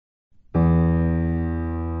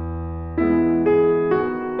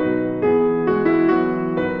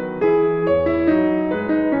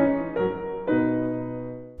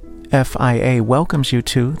FIA welcomes you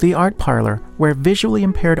to the Art Parlor, where visually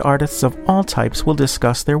impaired artists of all types will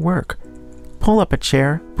discuss their work. Pull up a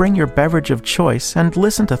chair, bring your beverage of choice, and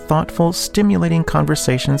listen to thoughtful, stimulating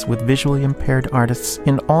conversations with visually impaired artists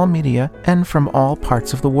in all media and from all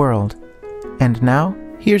parts of the world. And now,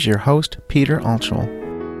 here's your host, Peter Altschul.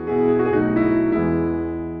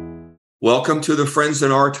 Welcome to the Friends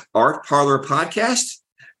in Art Parlor podcast.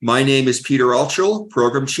 My name is Peter Altschul,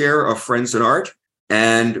 Program Chair of Friends in Art.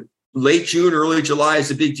 And late June, early July is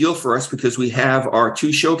a big deal for us because we have our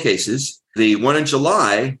two showcases. The one in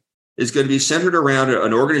July is going to be centered around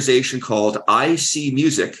an organization called IC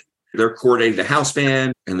Music. They're coordinating the house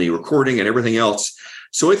band and the recording and everything else.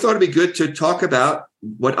 So we thought it'd be good to talk about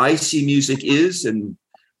what IC Music is and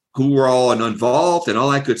who we're all involved and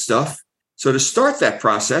all that good stuff. So to start that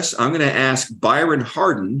process, I'm going to ask Byron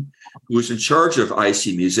Harden, who is in charge of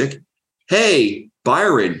IC Music. Hey,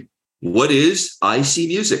 Byron, what is IC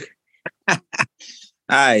Music?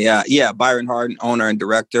 Hi, Byron Harden, owner and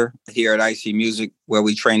director here at IC Music, where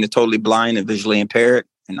we train the totally blind and visually impaired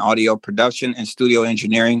in audio production and studio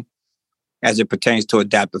engineering as it pertains to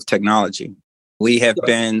adaptive technology. We have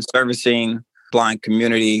been servicing blind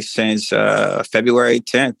community since February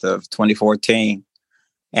 10th of 2014.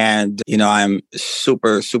 And, I'm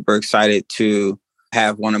super, super excited to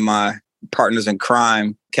have one of my partners in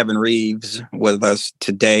crime, Kevin Reeves, with us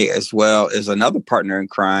today, as well as another partner in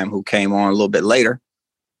crime who came on a little bit later.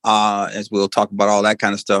 As we'll talk about all that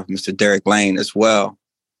kind of stuff, Mr. Derek Lane as well.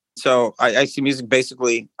 So IC Music,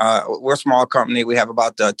 basically, we're a small company. We have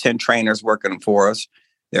about 10 trainers working for us.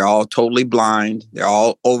 They're all totally blind. They're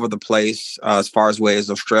all over the place as far as way as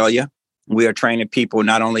Australia. We are training people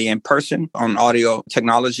not only in person on audio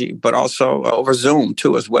technology, but also over Zoom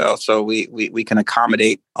too as well. So we can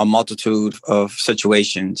accommodate a multitude of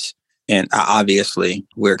situations. And obviously,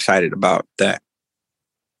 we're excited about that.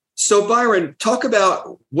 So Byron, talk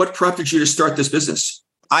about what prompted you to start this business.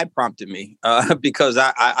 I prompted me because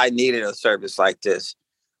I needed a service like this.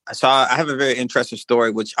 So I have a very interesting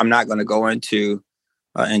story, which I'm not going to go into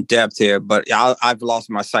in depth here, but I've lost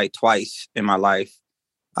my sight twice in my life.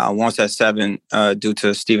 Once at 7 due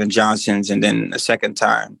to Stephen Johnson's, and then the second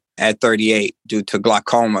time at 38 due to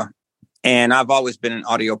glaucoma. And I've always been in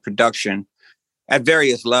audio production at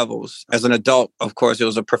various levels. As an adult, of course, it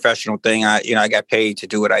was a professional thing. I got paid to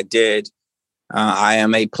do what I did. I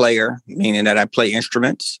am a player, meaning that I play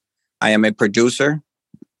instruments. I am a producer,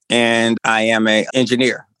 and I am an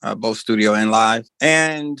engineer, both studio and live.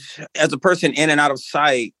 And as a person in and out of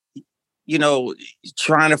sight,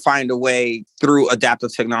 trying to find a way through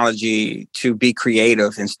adaptive technology to be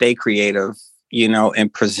creative and stay creative,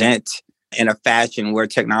 and present in a fashion where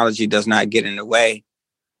technology does not get in the way.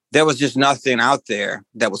 There was just nothing out there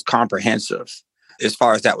that was comprehensive as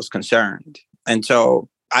far as that was concerned. And so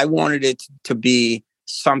I wanted it to be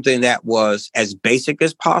something that was as basic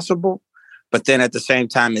as possible, but then at the same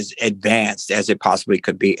time as advanced as it possibly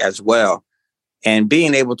could be as well. And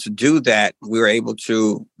being able to do that, we were able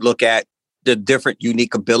to look at the different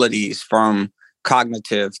unique abilities from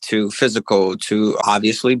cognitive to physical to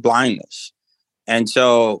obviously blindness. And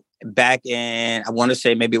so back in, I want to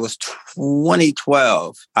say maybe it was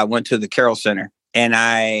 2012, I went to the Carroll Center and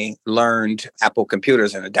I learned Apple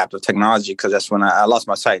computers and adaptive technology, because that's when I lost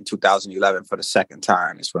my sight in 2011 for the second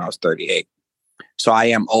time. It's when I was 38. So I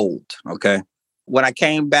am old, okay? When I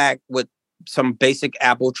came back with some basic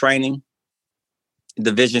Apple training,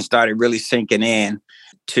 the vision started really sinking in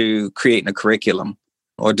to creating a curriculum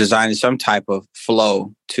or designing some type of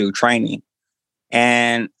flow to training.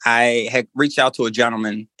 And I had reached out to a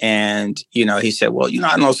gentleman and, he said, well,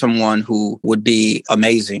 I know someone who would be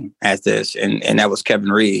amazing at this. And that was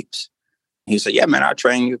Kevin Reeves. He said, yeah, man, I'll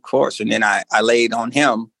train you, of course. And then I laid on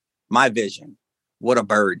him my vision. What a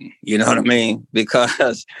burden. You know what I mean?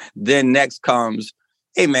 Because then next comes,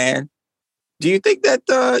 hey, man, do you think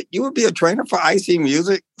that you would be a trainer for IC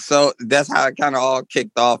Music? So that's how it kind of all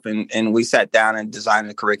kicked off. And we sat down and designed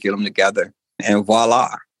a curriculum together. And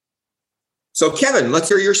voila. So Kevin, let's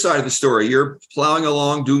hear your side of the story. You're plowing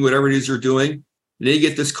along, doing whatever it is you're doing. And then you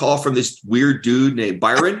get this call from this weird dude named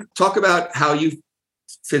Byron. Talk about how you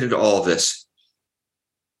fit into all of this.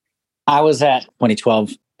 I was at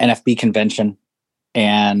 2012 NFB convention,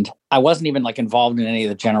 and I wasn't even involved in any of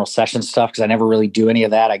the general session stuff because I never really do any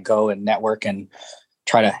of that. I go and network and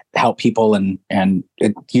try to help people and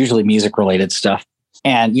it, usually music related stuff.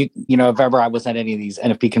 And if ever I was at any of these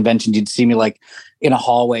NFB conventions, you'd see me in a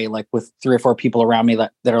hallway, with 3 or 4 people around me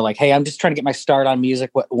that are like, hey, I'm just trying to get my start on music.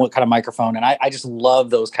 What kind of microphone? And I just love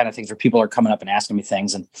those kind of things where people are coming up and asking me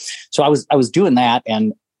things. And so I was doing that,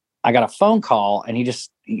 and I got a phone call, and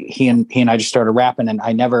he and I just started rapping, and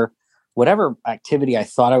I never whatever activity I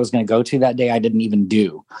thought I was going to go to that day, I didn't even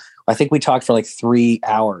do. I think we talked for like 3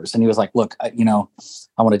 hours, and he was like, look, I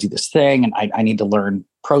want to do this thing, and I need to learn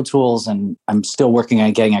Pro Tools, and I'm still working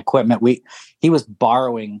on getting equipment. He was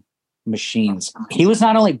borrowing machines. He was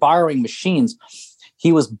not only borrowing machines,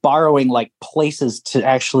 he was borrowing like places to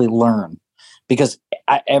actually learn, because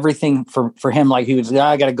everything for him, like he was,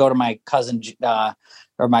 I got to go to my cousin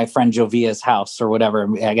or my friend Jovia's house or whatever.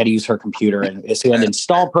 I got to use her computer, and so he had to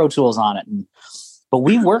install Pro Tools on it. But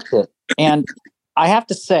we worked it. And I have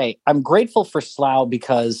to say, I'm grateful for Slough,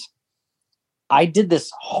 because I did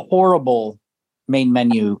this horrible main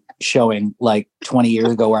menu showing like 20 years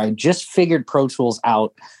ago where I just figured Pro Tools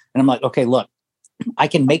out. And I'm like, okay, look, I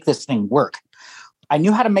can make this thing work. I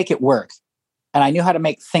knew how to make it work, and I knew how to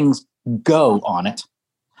make things go on it,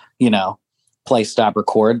 play, stop,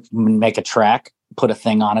 record, make a track, put a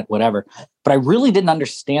thing on it, whatever. But I really didn't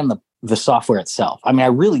understand the software itself. I mean, I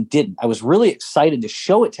really didn't. I was really excited to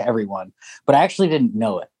show it to everyone, but I actually didn't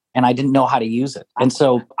know it, and I didn't know how to use it. And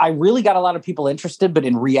so I really got a lot of people interested, but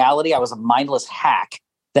in reality, I was a mindless hack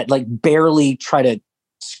that like barely tried to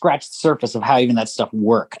scratch the surface of how even that stuff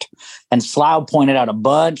worked. And Slough pointed out a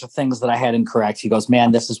bunch of things that I had incorrect. He goes,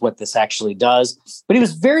 man, this is what this actually does. But he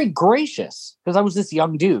was very gracious, because I was this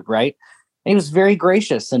young dude, right? And he was very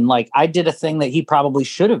gracious. And like, I did a thing that he probably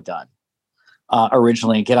should have done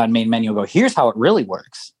originally, get on main menu and go, here's how it really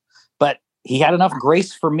works. But he had enough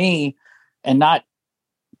grace for me and not,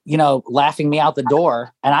 laughing me out the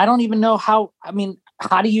door. And I don't even know how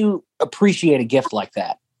do you appreciate a gift like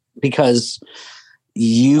that? Because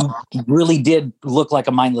you really did look like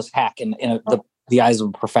a mindless hack in the eyes of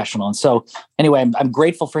a professional. And so anyway, I'm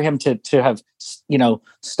grateful for him to have,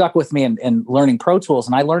 stuck with me and learning Pro Tools,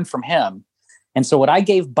 and I learned from him. And so what I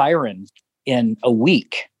gave Byron in a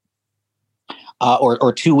week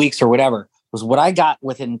or 2 weeks or whatever was what I got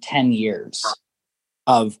within 10 years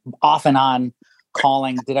of off and on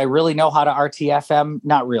calling. Did I really know how to RTFM?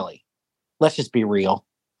 Not really. Let's just be real.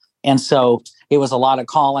 And so it was a lot of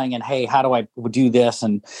calling and, hey, how do I do this?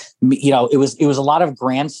 And, it was a lot of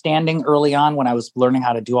grandstanding early on when I was learning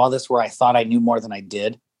how to do all this, where I thought I knew more than I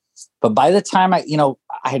did. But by the time I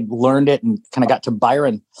had learned it and kind of got to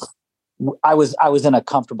Byron, I was in a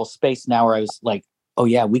comfortable space now where I was like, oh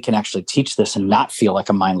yeah, we can actually teach this and not feel like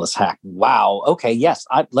a mindless hack. Wow. Okay. Yes.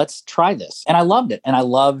 Let's try this. And I loved it. And I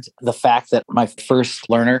loved the fact that my first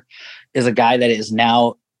learner is a guy that is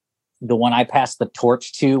now the one I passed the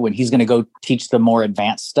torch to when he's going to go teach the more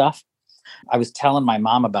advanced stuff. I was telling my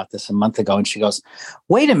mom about this a month ago, and she goes,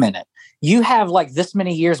 wait a minute, you have like this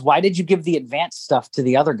many years. Why did you give the advanced stuff to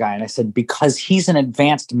the other guy? And I said, because he's an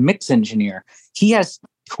advanced mix engineer. He has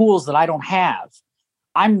tools that I don't have.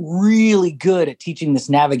 I'm really good at teaching this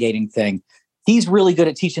navigating thing. He's really good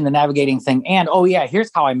at teaching the navigating thing. And, oh yeah,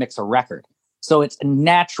 here's how I mix a record. So it's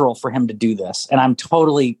natural for him to do this. And I'm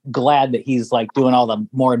totally glad that he's like doing all the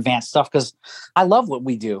more advanced stuff, because I love what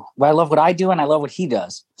we do. I love what I do, and I love what he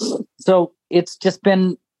does. So it's just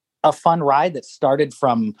been a fun ride that started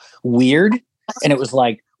from weird. And it was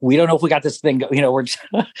like, we don't know if we got this thing, we're just,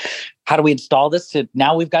 how do we install this? To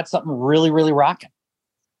now we've got something really, really rocking.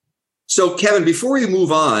 So Kevin, before you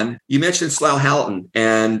move on, you mentioned Slough Halton.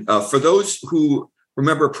 And for those who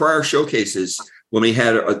remember prior showcases, when we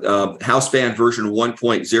had a house band version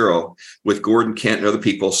 1.0 with Gordon Kent and other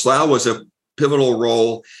people, Slough was a pivotal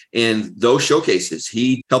role in those showcases.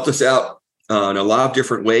 He helped us out in a lot of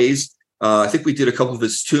different ways. I think we did a couple of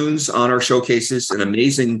his tunes on our showcases. An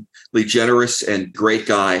amazingly generous and great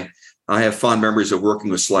guy. I have fond memories of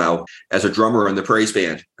working with Slough as a drummer in the praise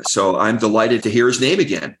band. So I'm delighted to hear his name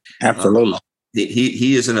again. Absolutely.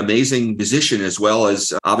 He is an amazing musician as well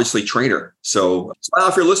as obviously trainer. So Slough,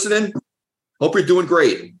 if you're listening, hope you're doing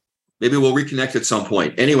great. Maybe we'll reconnect at some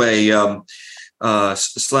point. Anyway,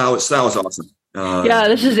 Slough is awesome. Yeah,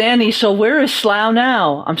 this is Annie. So where is Slough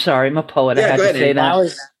now? I'm sorry, I'm a poet. Yeah, I had go to ahead, say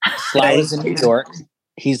that. Slough is in New York.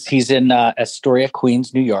 He's in Astoria,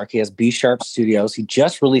 Queens, New York. He has B Sharp Studios. He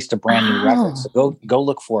just released a brand new record, so go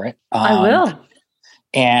look for it. I will.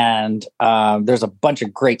 And there's a bunch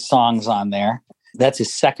of great songs on there. That's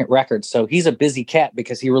his second record. So he's a busy cat,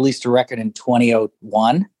 because he released a record in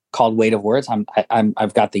 2001 called Weight of Words.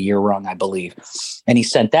 I've got the year wrong, I believe. And he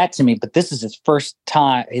sent that to me, but this is his first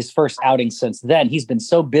outing since then. He's been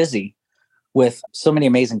so busy with so many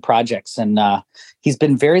amazing projects. And he's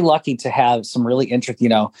been very lucky to have some really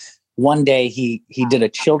interesting, one day he did a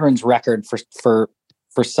children's record for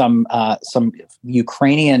some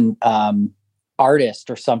Ukrainian artist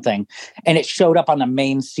or something, and it showed up on the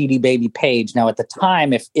main CD Baby page. Now, at the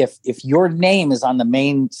time, if your name is on the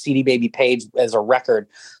main CD Baby page as a record,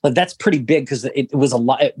 like, that's pretty big, because it was a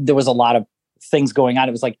lot. There was a lot of things going on.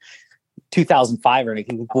 It was like 2005, or he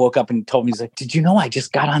woke up and told me, he's like, "Did you know I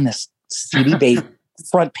just got on this CD Baby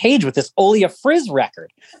front page with this Olia Frizz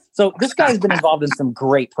record?" So this guy's been involved in some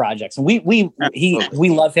great projects, and we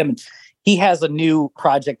love him. He has a new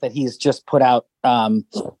project that he's just put out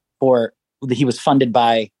he was funded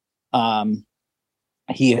by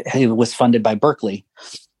he was funded by Berkeley,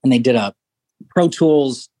 and they did a Pro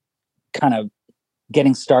Tools kind of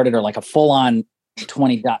getting started, or like a full-on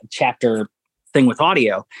 20 chapter thing with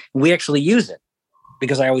audio. We actually use it,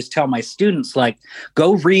 because I always tell my students, like,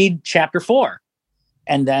 go read chapter 4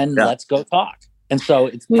 and then let's go talk. And so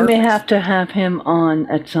it's we may have to have him on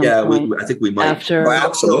at some point. I think we might. After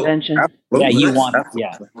the convention. Yeah, you want it.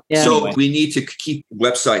 Yeah. So anyway. we need to keep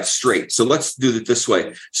websites straight. So let's do it this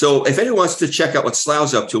way. So if anyone wants to check out what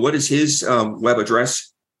Slough's up to, what is his web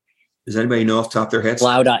address? Does anybody know off the top of their heads?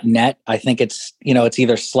 Slough.net. I think it's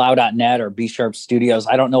either Slough.net or B Sharp Studios.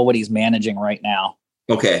 I don't know what he's managing right now.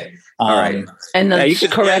 Okay. All right. And the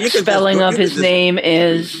correct spelling of his name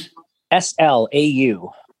is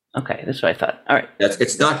SLAU. Okay, that's what I thought. All right.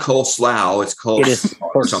 It's not Cole Slough. It's Cole It is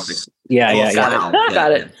something. Yeah.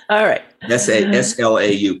 Got it. All right.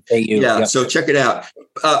 SLAU. Yeah. Yep. So check it out.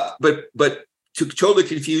 But to totally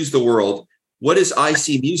confuse the world, what is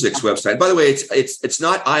IC Music's website? By the way, it's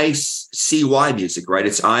not ICY Music, right?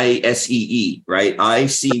 It's ISEE, right?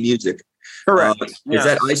 IC Music. Correct. Is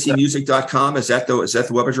that icmusic.com? Is that the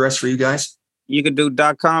web address for you guys? You can do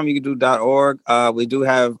 .com, you can do .org. We do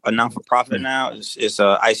have a non-for-profit now. It's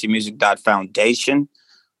icmusic.foundation.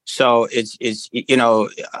 So it's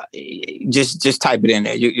just type it in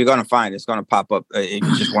there. You're going to find it. It's going to pop up. If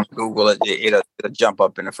you just want to Google it, it'll jump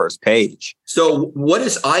up in the first page. So what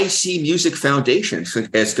is IC Music Foundation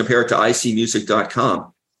as compared to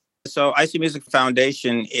icmusic.com? So IC Music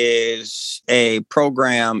Foundation is a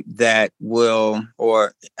program that will,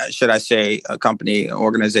 or should I say a company,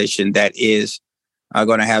 organization that is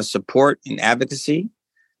going to have support and advocacy,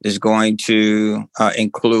 is going to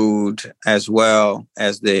include, as well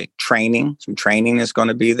as the training, some training is going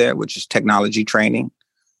to be there, which is technology training.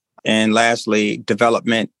 And lastly,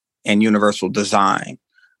 development and universal design,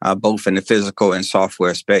 both in the physical and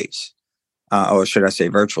software space. Or should I say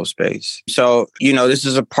virtual space? So, this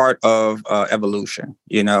is a part of evolution,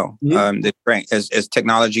 as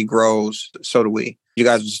technology grows, so do we. You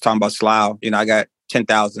guys were just talking about Slough. I got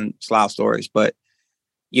 10,000 Slough stories, but,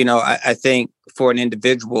 I think for an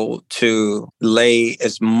individual to lay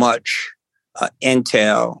as much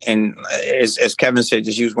intel, and as Kevin said,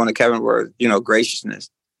 just use one of Kevin's words, graciousness,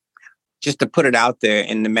 just to put it out there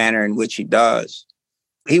in the manner in which he does.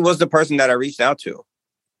 He was the person that I reached out to.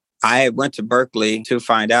 I went to Berkeley to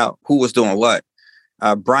find out who was doing what.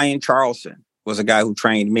 Brian Charlson was a guy who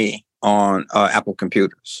trained me on Apple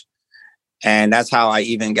computers. And that's how I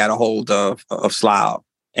even got a hold of Slough.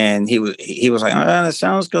 And he was like, that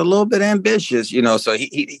sounds good, a little bit ambitious, so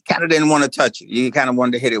he kind of didn't want to touch it. He kind of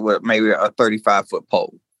wanted to hit it with maybe a 35-foot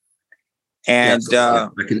pole. And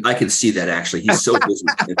I can see that, actually. He's so busy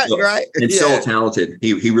right? and so talented.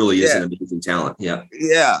 He really is an amazing talent. Yeah.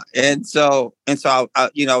 Yeah. And so I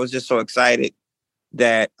was just so excited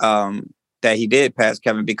that he did pass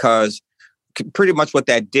Kevin, because pretty much what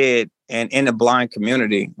that did, and in the blind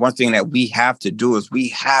community, one thing that we have to do is we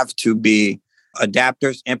have to be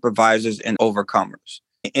adapters, improvisers, and overcomers.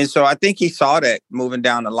 And so I think he saw that moving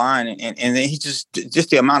down the line, and then he just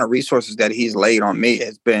the amount of resources that he's laid on me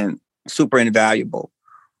has been super invaluable.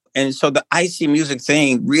 And so the IC Music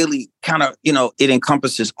thing really kind of, it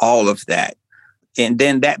encompasses all of that. And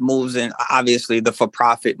then that moves in, obviously the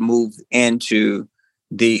for-profit moved into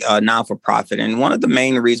the non-for-profit. And one of the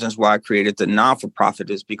main reasons why I created the non-for-profit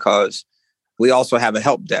is because we also have a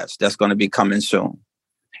help desk that's going to be coming soon.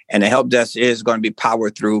 And the help desk is going to be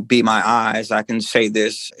powered through Be My Eyes. I can say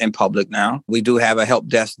this in public now. We do have a help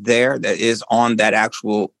desk there that is on that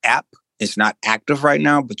actual app. It's not active right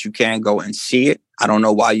now, but you can go and see it. I don't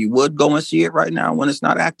know why you would go and see it right now when it's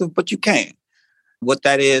not active, but you can. What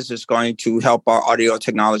that is going to help our audio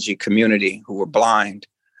technology community who are blind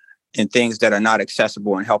in things that are not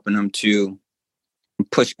accessible, and helping them to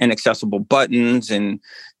push inaccessible buttons and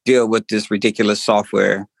deal with this ridiculous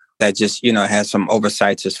software that just, has some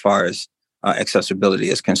oversights as far as accessibility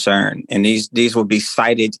is concerned. And these will be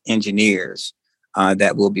sighted engineers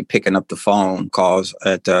that will be picking up the phone calls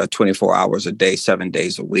at 24 hours a day, 7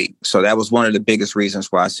 days a week. So that was one of the biggest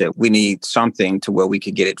reasons why I said we need something to where we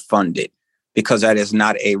could get it funded because that is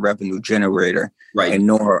not a revenue generator. Right. And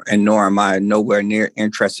nor am I nowhere near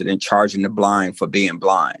interested in charging the blind for being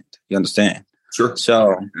blind. You understand? Sure.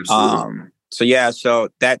 So, Absolutely. so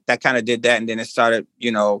that kind of did that. And then it started,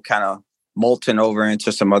 kind of molting over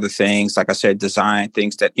into some other things. Like I said, design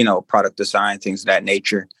things that, product design, things of that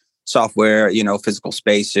nature, software, physical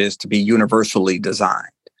spaces to be universally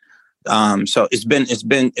designed. So it's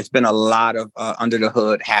been a lot of under the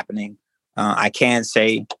hood happening. I can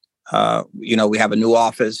say, we have a new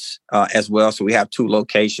office as well. So we have 2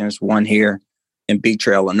 locations, one here in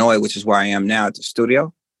Beecher, Illinois, which is where I am now at the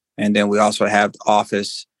studio. And then we also have the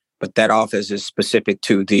office, but that office is specific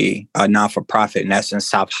to the non-for-profit, and that's in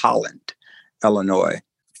South Holland, Illinois,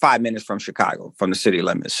 5 minutes from Chicago, from the city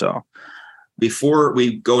limits. So before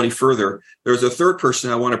we go any further, there's a third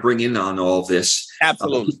person I want to bring in on all of this.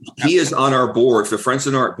 Absolutely. He is on our board, the Friends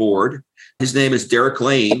in Art board. His name is Derek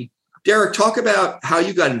Lane. Derek, talk about how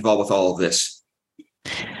you got involved with all of this.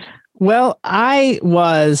 Well, I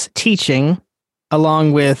was teaching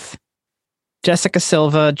along with Jessica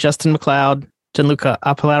Silva, Justin McLeod, Gianluca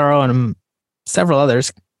Apolaro, and several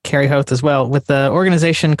others, Carrie Hoth as well, with the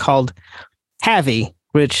organization called HAVI,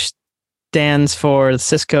 which stands for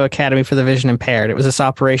Cisco Academy for the Vision Impaired. It was this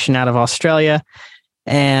operation out of Australia,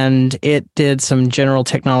 and it did some general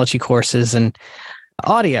technology courses and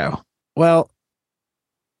audio. Well,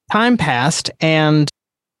 time passed, and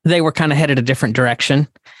they were kind of headed a different direction.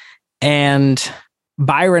 And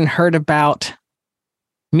Byron heard about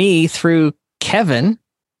me through Kevin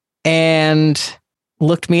and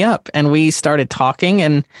looked me up, and we started talking,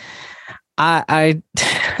 and I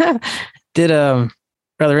did a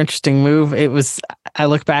rather interesting move. I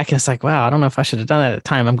look back and it's like, wow, I don't know if I should have done that at the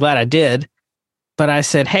time. I'm glad I did. But I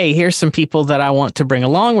said, hey, here's some people that I want to bring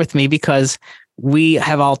along with me because we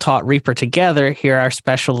have all taught Reaper together. Here are our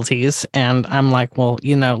specialties. And I'm like, well,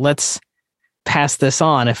 let's pass this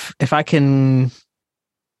on. If I can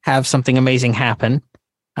have something amazing happen,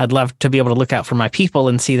 I'd love to be able to look out for my people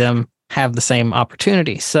and see them have the same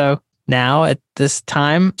opportunity. So now at this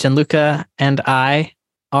time, Gianluca and I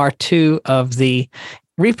are 2 of the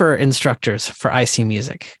Reaper instructors for IC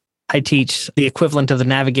Music. I teach the equivalent of the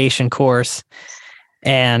navigation course,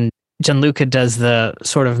 and Gianluca does the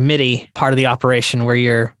sort of MIDI part of the operation where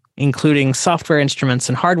you're including software instruments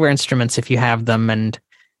and hardware instruments if you have them, and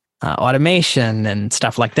automation and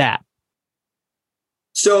stuff like that.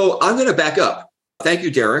 So I'm going to back up. Thank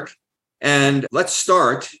you, Derek. And let's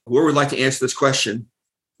start where we'd like to answer this question.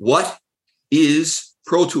 What is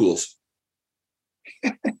Pro Tools?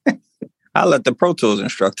 I'll let the Pro Tools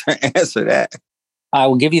instructor answer that. I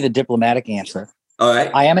will give you the diplomatic answer. All right.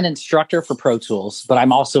 I am an instructor for Pro Tools, but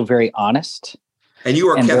I'm also very honest. And you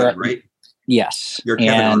are Kevin, right? Yes. You're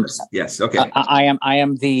Kevin honest. Yes. Okay. I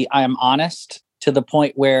am honest to the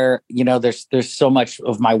point where, there's so much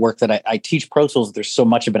of my work that I teach Pro Tools. There's so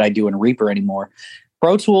much of it I do in Reaper anymore.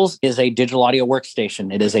 Pro Tools is a digital audio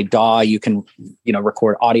workstation. It is a DAW. You can,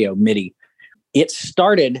 record audio MIDI. It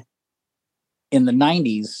started in the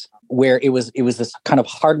 90s where it was this kind of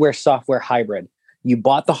hardware software hybrid. You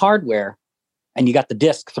bought the hardware and you got the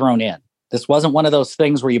disc thrown in. This wasn't one of those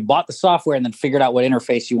things where you bought the software and then figured out what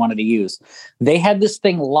interface you wanted to use. They had this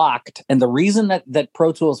thing locked. And the reason that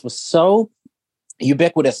Pro Tools was so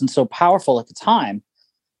ubiquitous and so powerful at the time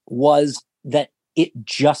was that it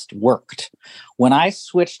just worked. When I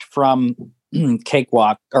switched from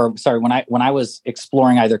Cakewalk, when I was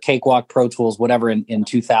exploring either Cakewalk, Pro Tools, whatever in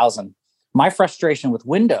 2000, my frustration with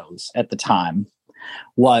Windows at the time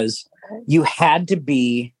was you had to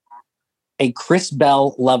be a Chris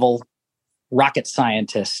Bell level rocket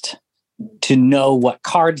scientist to know what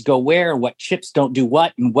cards go where, what chips don't do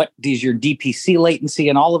what, and what is your DPC latency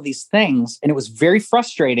and all of these things. And it was very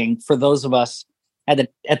frustrating for those of us at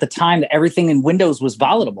the time that everything in Windows was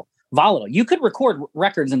volatile. You could record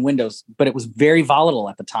records in Windows, but it was very volatile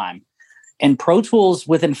at the time. And Pro Tools,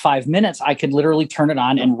 within 5 minutes, I could literally turn it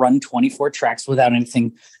on and run 24 tracks without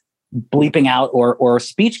anything bleeping out or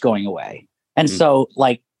speech going away. And so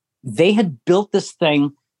they had built this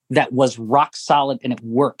thing that was rock solid and it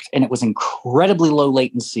worked and it was incredibly low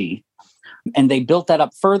latency. And they built that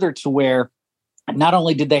up further to where not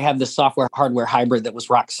only did they have the software hardware hybrid that was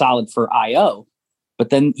rock solid for IO, but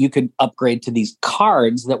then you could upgrade to these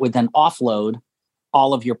cards that would then offload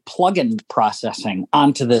all of your plugin processing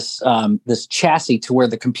onto this this chassis to where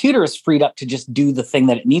the computer is freed up to just do the thing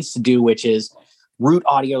that it needs to do, which is route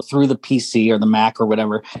audio through the PC or the Mac or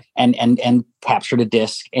whatever, and capture the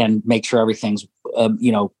disk and make sure everything's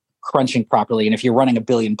crunching properly. And if you're running a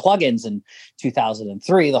billion plugins in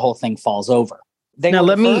 2003, the whole thing falls over. Now,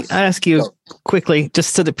 let me ask you quickly,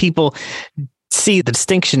 just so that people see the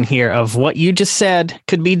distinction here of what you just said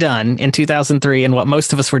could be done in 2003 and what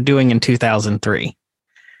most of us were doing in 2003.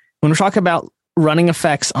 When we talk about running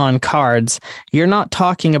effects on cards, you're not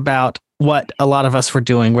talking about what a lot of us were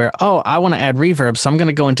doing where, I want to add reverb. So I'm going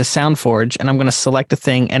to go into SoundForge and I'm going to select a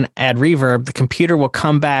thing and add reverb. The computer will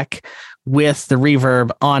come back with the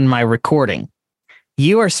reverb on my recording.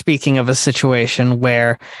 You are speaking of a situation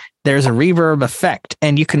where there's a reverb effect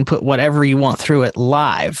and you can put whatever you want through it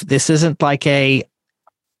live. This isn't like a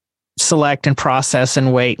select and process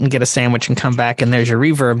and wait and get a sandwich and come back and there's your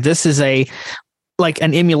reverb. This is like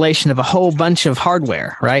an emulation of a whole bunch of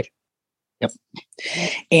hardware, right? Yep.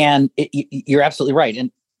 And you're absolutely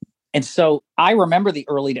right. And so I remember the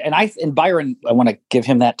early, and Byron, I want to give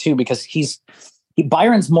him that too, because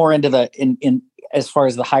Byron's more into in as far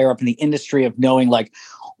as the higher up in the industry of knowing like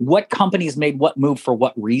what companies made what move for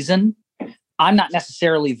what reason. I'm not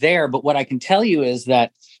necessarily there, but what I can tell you is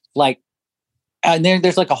that like, and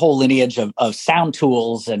there's like a whole lineage of sound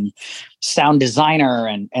tools and sound designer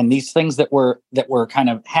and these things that were kind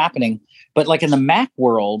of happening. But like in the Mac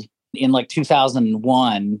world in like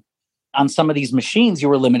 2001, on some of these machines, you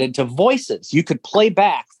were limited to voices. You could play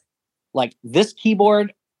back like this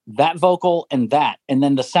keyboard, that vocal, and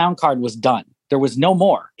then the sound card was done. There was no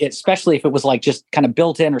more, especially if it was like just kind of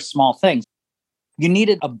built in or small things. You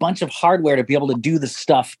needed a bunch of hardware to be able to do the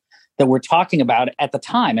stuff that we're talking about at the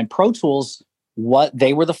time. And Pro Tools,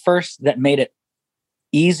 they were the first that made it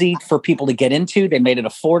easy for people to get into. They made it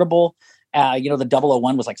affordable. The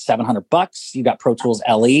 001 was like $700. You got Pro Tools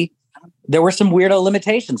LE. There were some weirdo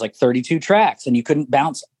limitations, like 32 tracks, and you couldn't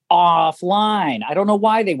bounce offline. I don't know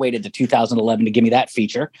why they waited to 2011 to give me that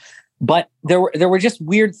feature, but there were just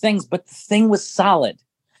weird things. But the thing was solid,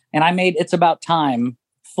 and I made It's About Time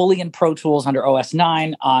fully in Pro Tools under OS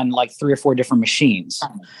 9 on like 3 or 4 different machines,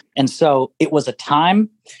 and so it was a time.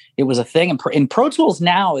 It was a thing. And in Pro Tools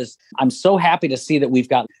now I'm so happy to see that we've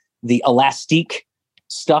got the Elastique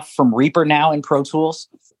stuff from Reaper now in Pro Tools.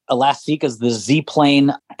 Elastique is the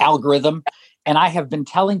Z-plane algorithm. And I have been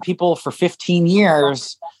telling people for 15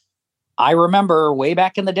 years, I remember way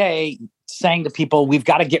back in the day saying to people, we've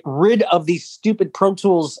got to get rid of these stupid Pro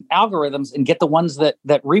Tools algorithms and get the ones that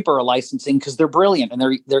Reaper are licensing because they're brilliant and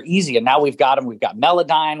they're easy. And now we've got them. We've got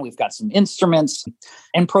Melodyne. We've got some instruments.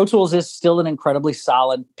 And Pro Tools is still an incredibly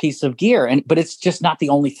solid piece of gear. But it's just not the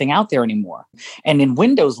only thing out there anymore. And in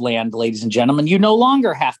Windows land, ladies and gentlemen, you no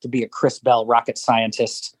longer have to be a Chris Bell rocket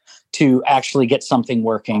scientist to actually get something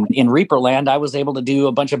working. In Reaper land, I was able to do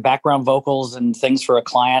a bunch of background vocals and things for a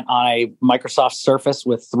client on a Microsoft Surface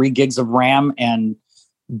with 3 gigs of RAM and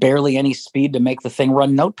barely any speed to make the thing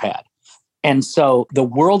run Notepad. And so the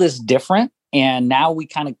world is different. And now we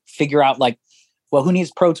kind of figure out like, well, who needs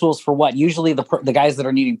Pro Tools for what? Usually the guys that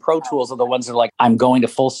are needing Pro Tools are the ones that are like, I'm going to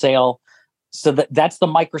Full Sail. So that's the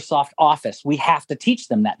Microsoft Office. We have to teach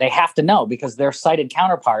them that. They have to know because their sighted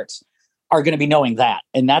counterparts are going to be knowing that.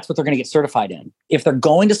 And that's what they're going to get certified in. If they're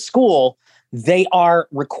going to school, they are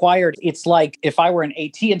required. It's like if I were an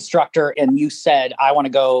AT instructor and you said, I want to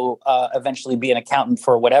go eventually be an accountant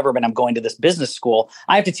for whatever, but I'm going to this business school,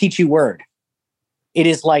 I have to teach you Word. It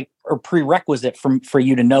is like a prerequisite for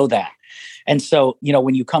you to know that. And so,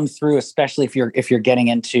 when you come through, especially if you're getting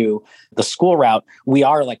into the school route, we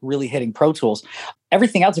are like really hitting Pro Tools.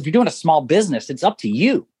 Everything else, if you're doing a small business, it's up to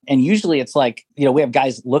you. And usually it's like, we have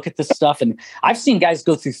guys look at this stuff, and I've seen guys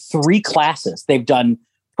go through 3 classes. They've done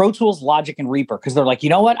Pro Tools, Logic, and Reaper because they're like, you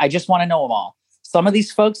know what? I just want to know them all. Some of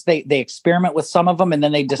these folks, they experiment with some of them, and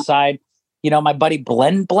then they decide, my buddy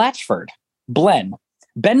Ben Blatchford,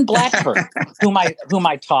 whom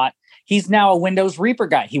I taught, he's now a Windows Reaper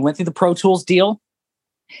guy. He went through the Pro Tools deal.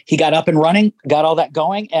 He got up and running, got all that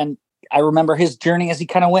going. And I remember his journey as he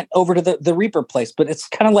kind of went over to the Reaper place. But it's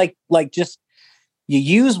kind of like just you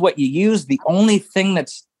use what you use. The only thing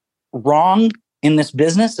that's wrong in this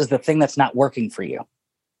business is the thing that's not working for you.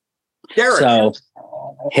 Derek, so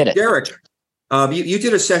hit it. Derek, you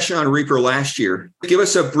did a session on Reaper last year. Give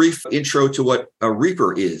us a brief intro to what a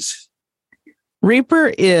Reaper is.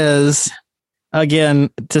 Reaper is, again,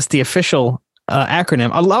 just the official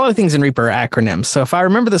acronym. A lot of things in Reaper are acronyms. So if I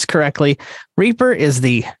remember this correctly, Reaper is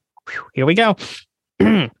here we go,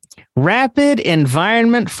 Rapid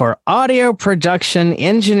Environment for Audio Production,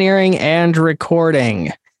 Engineering, and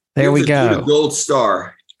Recording. There we go. A gold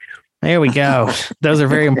star. There we go. Those are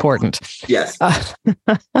very important. Yes.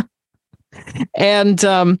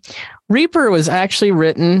 And Reaper was actually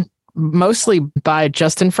written mostly by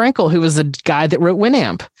Justin Frankel, who was the guy that wrote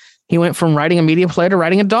Winamp. He went from writing a media player to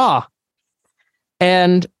writing a DAW.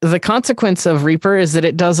 And the consequence of Reaper is that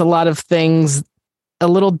it does a lot of things a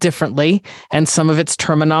little differently, and some of its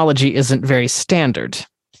terminology isn't very standard.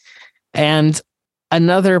 And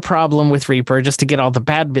another problem with Reaper, just to get all the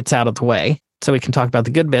bad bits out of the way, so we can talk about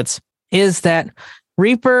the good bits, is that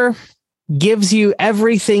Reaper gives you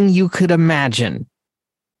everything you could imagine,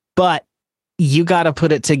 but you got to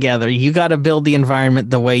put it together. You got to build the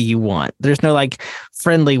environment the way you want. There's no like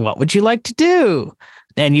friendly, what would you like to do?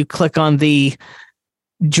 And you click on the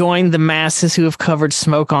join the masses who have covered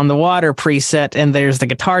smoke on the water preset, and there's the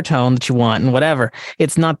guitar tone that you want and whatever.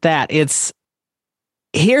 It's not that. It's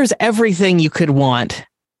here's everything you could want.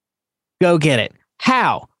 Go get it.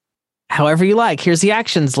 How? However you like. Here's the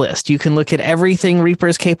actions list. You can look at everything Reaper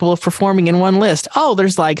is capable of performing in one list. Oh,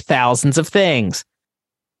 there's like thousands of things.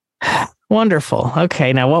 Wonderful.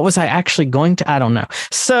 Okay, now what was I actually going to? I don't know.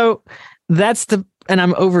 So that's and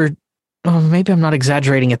I'm over. Oh, maybe I'm not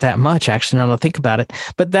exaggerating it that much, actually, now that I think about it.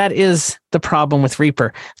 But that is the problem with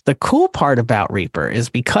Reaper. The cool part about Reaper is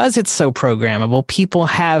because it's so programmable, people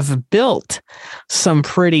have built some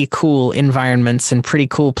pretty cool environments and pretty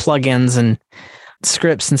cool plugins and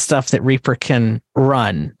scripts and stuff that Reaper can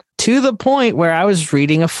run, to the point where I was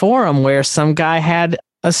reading a forum where some guy had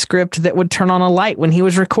a script that would turn on a light when he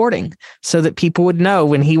was recording so that people would know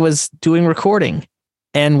when he was doing recording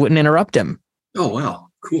and wouldn't interrupt him. Oh, wow.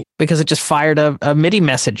 Cool. Because it just fired a MIDI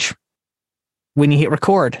message when you hit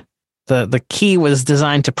record. The key was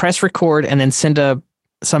designed to press record and then send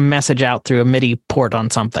some message out through a MIDI port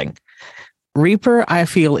on something. Reaper, I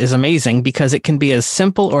feel, is amazing because it can be as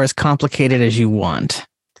simple or as complicated as you want.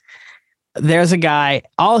 There's a guy,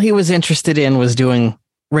 all he was interested in was doing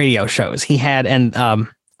radio shows. He had,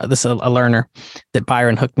 this is a learner that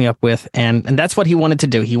Byron hooked me up with, and that's what he wanted to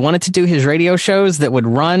do. He wanted to do his radio shows that would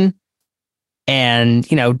run and,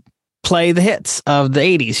 play the hits of the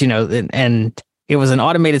 80s, and it was an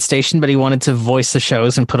automated station, but he wanted to voice the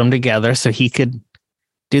shows and put them together so he could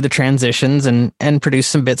do the transitions and produce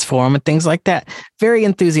some bits for him and things like that. Very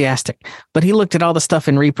enthusiastic. But he looked at all the stuff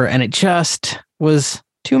in Reaper and it just was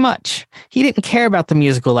too much. He didn't care about the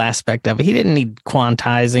musical aspect of it. He didn't need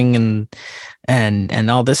quantizing and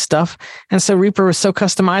all this stuff. And so Reaper was so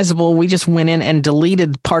customizable, we just went in and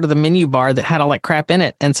deleted part of the menu bar that had all that crap in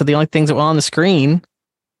it. And so the only things that were on the screen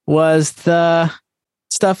was the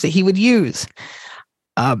stuff that he would use.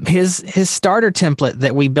 His starter template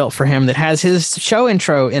that we built for him that has his show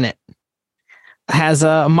intro in it has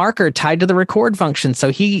a marker tied to the record function.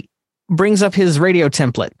 So he brings up his radio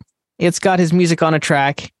template. It's got his music on a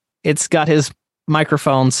track. It's got his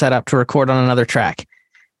microphone set up to record on another track.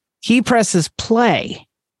 He presses play,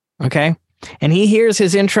 okay? And he hears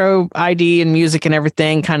his intro ID and music and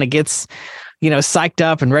everything, kind of gets, psyched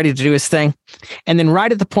up and ready to do his thing. And then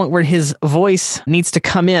right at the point where his voice needs to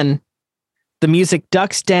come in, the music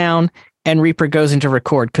ducks down and Reaper goes into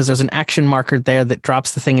record because there's an action marker there that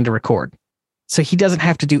drops the thing into record. So he doesn't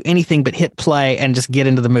have to do anything but hit play and just get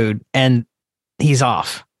into the mood, and he's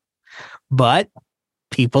off. But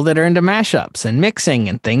people that are into mashups and mixing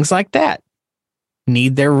and things like that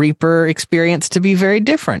need their Reaper experience to be very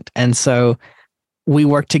different. And so we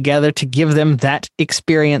work together to give them that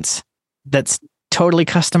experience that's totally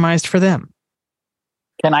customized for them.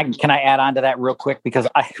 Can I add on to that real quick? Because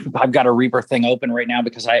I've got a Reaper thing open right now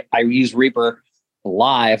because I use Reaper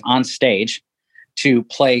live on stage to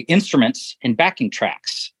play instruments in backing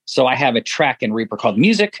tracks. So I have a track in Reaper called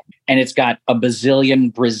Music, and it's got a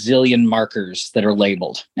bazillion Brazilian markers that are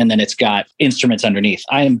labeled, and then it's got instruments underneath.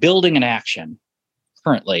 I am building an action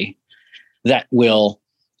currently that will,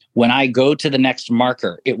 when I go to the next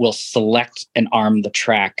marker, it will select and arm the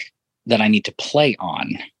track that I need to play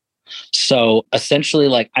on. So essentially,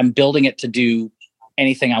 like, I'm building it to do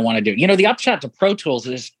anything I want to do. The upshot to Pro Tools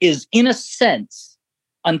is in a sense,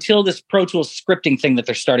 until this Pro Tools scripting thing that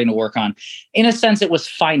they're starting to work on, in a sense, it was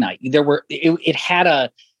finite. It had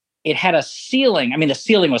a ceiling. I mean, the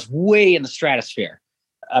ceiling was way in the stratosphere.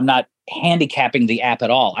 I'm not handicapping the app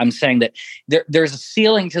at all. I'm saying that there's a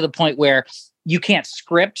ceiling to the point where you can't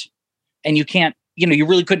script and you can't, you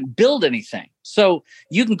really couldn't build anything. So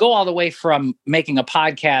you can go all the way from making a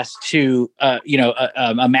podcast to,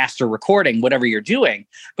 a master recording, whatever you're doing.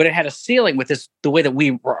 But it had a ceiling with this. The way that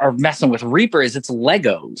we are messing with Reaper is it's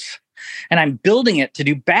Legos, and I'm building it to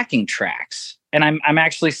do backing tracks. And I'm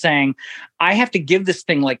actually saying I have to give this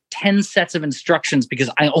thing like 10 sets of instructions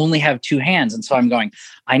because I only have two hands. And so I'm going,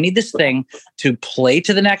 I need this thing to play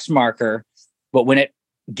to the next marker, but when it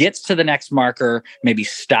gets to the next marker, maybe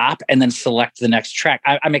stop and then select the next track.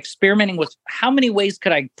 I'm experimenting with how many ways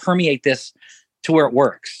could I permeate this to where it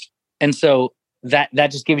works. And so that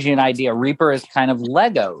just gives you an idea. Reaper is kind of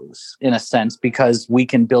Legos in a sense because we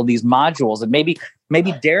can build these modules, and maybe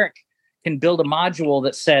Derek can build a module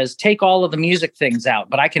that says, take all of the music things out,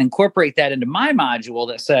 but I can incorporate that into my module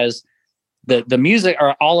that says the music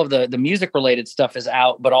or all of the music related stuff is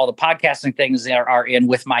out, but all the podcasting things are in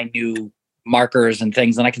with my new markers and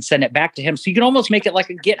things. And I can send it back to him. So you can almost make it like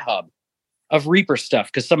a GitHub of Reaper stuff,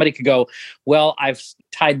 because somebody could go, well, I've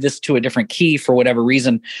tied this to a different key for whatever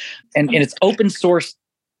reason. And it's open source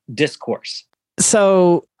discourse.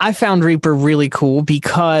 So I found Reaper really cool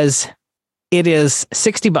because it is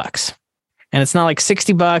 $60. And it's not like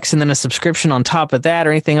 $60 and then a subscription on top of that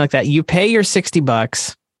or anything like that. You pay your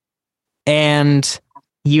 $60 and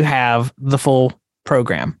you have the full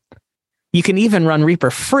program. You can even run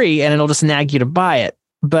Reaper free and it'll just nag you to buy it.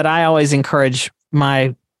 But I always encourage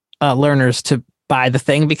my learners to buy the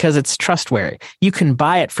thing because it's trustworthy. You can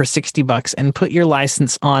buy it for $60 and put your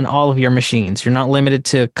license on all of your machines. You're not limited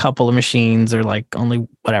to a couple of machines or like only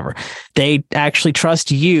whatever. They actually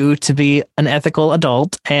trust you to be an ethical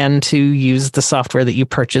adult and to use the software that you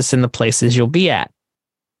purchase in the places you'll be at.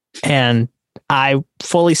 And I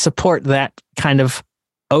fully support that kind of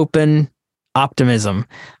open optimism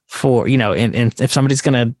for, and if somebody's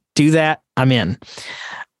going to do that, I'm in.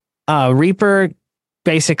 Reaper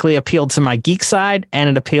basically appealed to my geek side and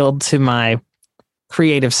it appealed to my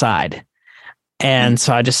creative side. And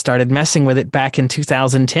so I just started messing with it back in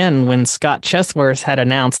 2010 when Scott Chesworth had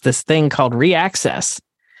announced this thing called Reaccess,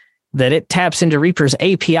 that it taps into Reaper's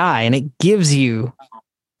API and it gives you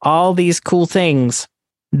all these cool things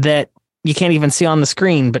that you can't even see on the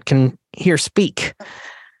screen, but can hear speak.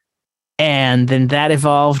 And then that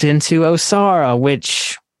evolved into Osara,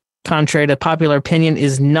 which, contrary to popular opinion,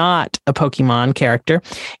 is not a Pokemon character.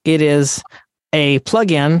 It is a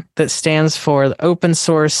plugin that stands for the open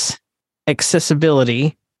source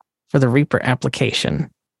accessibility for the Reaper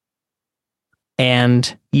application.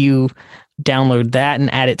 And you download that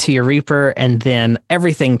and add it to your Reaper, and then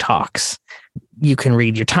everything talks. You can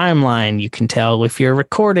read your timeline. You can tell if you're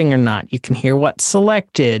recording or not. You can hear what's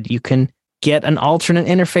selected. You can get an alternate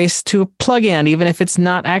interface to a plugin, even if it's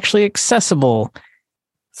not actually accessible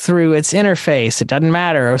through its interface. It doesn't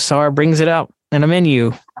matter. Osara brings it up in a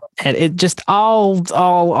menu. And it just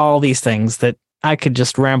all these things that I could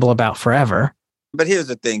just ramble about forever. But here's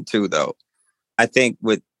the thing too, though. I think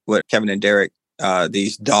with what Kevin and Derek,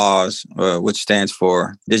 these DAWs, which stands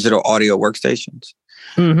for Digital Audio Workstations,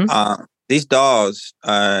 these DAWs,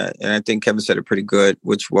 and I think Kevin said it pretty good,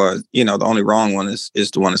 which was, the only wrong one is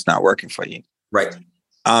the one that's not working for you. Right.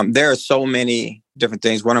 There are so many different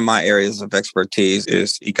things. One of my areas of expertise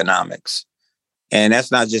is economics. And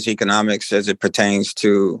that's not just economics as it pertains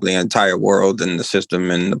to the entire world and the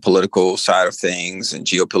system and the political side of things and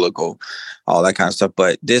geopolitical, all that kind of stuff.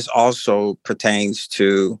 But this also pertains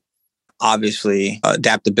to, obviously,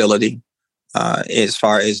 adaptability as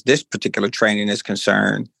far as this particular training is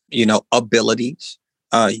concerned. Abilities,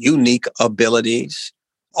 unique abilities,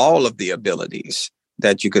 all of the abilities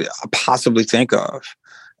that you could possibly think of.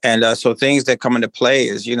 And so things that come into play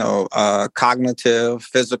is, cognitive,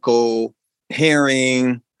 physical,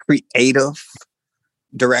 hearing, creative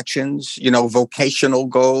directions, vocational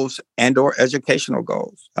goals and or educational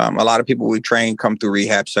goals. A lot of people we train come through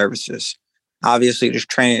rehab services. Obviously, this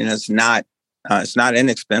training is it's not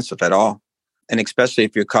inexpensive at all. And especially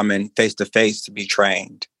if you're coming face to face to be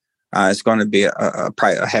trained, it's going to be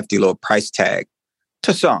a hefty little price tag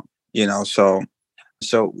to some,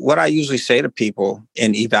 So what I usually say to people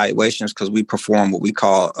in evaluations, because we perform what we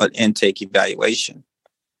call an intake evaluation,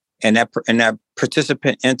 and that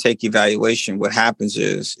participant intake evaluation, what happens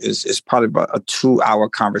is probably about a 2-hour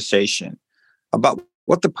conversation about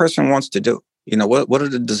what the person wants to do. What are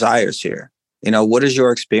the desires here? What is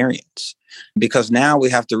your experience? Because now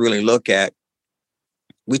we have to really look at,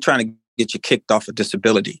 we're trying to get you kicked off of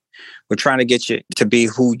disability. We're trying to get you to be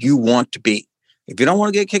who you want to be. If you don't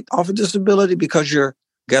want to get kicked off of disability because you're,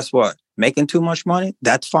 guess what, making too much money,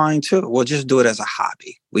 that's fine too. We'll just do it as a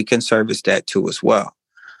hobby. We can service that too as well.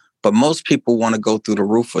 But most people want to go through the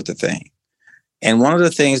roof with the thing. And one of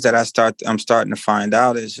the things that I'm starting to find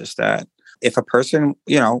out is just that if a person,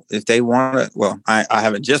 if they want to, I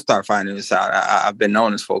haven't just started finding this out. I've been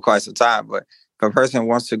knowing this for quite some time. But if a person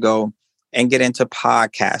wants to go and get into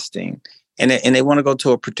podcasting and they want to go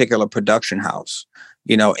to a particular production house,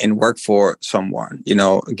 and work for someone,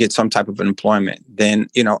 get some type of employment, then,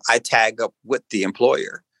 I tag up with the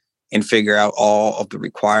employer and figure out all of the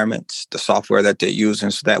requirements, the software that they're using,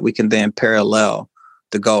 so that we can then parallel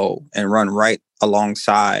the goal and run right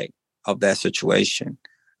alongside of that situation.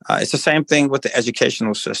 It's the same thing with the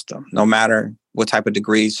educational system. No matter what type of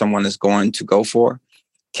degree someone is going to go for.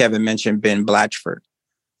 Kevin mentioned Ben Blatchford.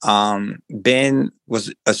 Ben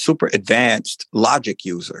was a super advanced Logic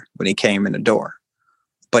user when he came in the door,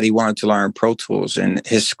 but he wanted to learn Pro Tools, and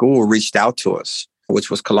his school reached out to us, which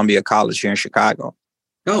was Columbia College here in Chicago.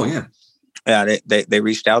 Oh, yeah. Yeah, they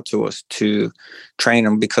reached out to us to train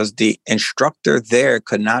him because the instructor there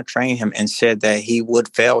could not train him and said that he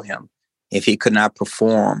would fail him if he could not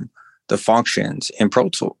perform the functions in Pro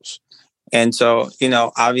Tools. And so,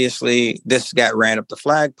 obviously this got ran up the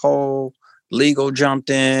flagpole, legal jumped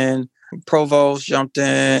in, provost jumped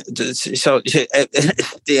in. So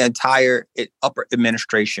the entire upper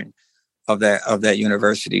administration of that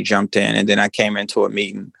university jumped in. And then I came into a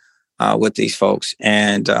meeting with these folks.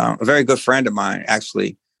 And a very good friend of mine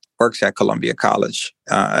actually works at Columbia College.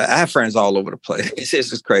 I have friends all over the place. It's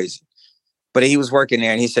just crazy. But he was working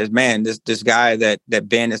there and he says, man, this guy that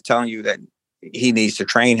Ben is telling you that he needs to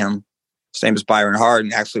train him, his name is Byron Hart.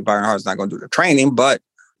 And actually, Byron Hart's not going to do the training, but,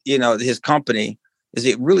 his company is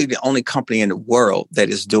it really the only company in the world that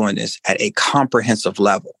is doing this at a comprehensive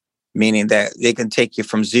level, meaning that they can take you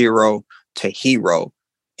from zero to hero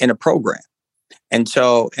in a program. And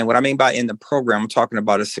what I mean by in the program, I'm talking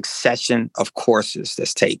about a succession of courses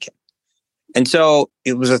that's taken. And so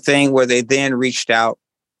it was a thing where they then reached out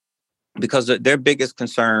because their biggest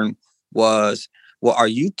concern was, well, are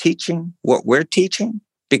you teaching what we're teaching?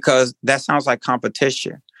 Because that sounds like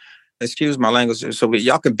competition. Excuse my language, so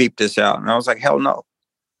y'all can beep this out. And I was like, hell no.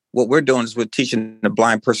 What we're doing is we're teaching the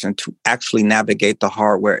blind person to actually navigate the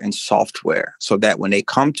hardware and software so that when they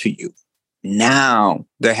come to you, now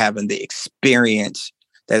they're having the experience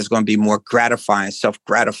that is going to be more gratifying,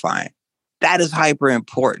 self-gratifying. That is hyper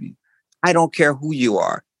important. I don't care who you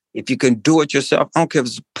are. If you can do it yourself, I don't care if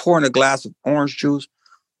it's pouring a glass of orange juice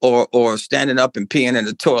or standing up and peeing in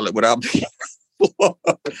the toilet without being.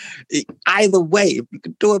 Either way, if you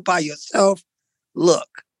can do it by yourself,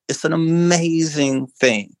 look, it's an amazing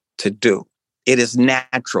thing to do. It is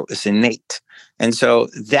natural. It's innate. And so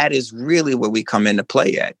that is really where we come into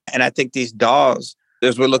play at. And I think these DAWs,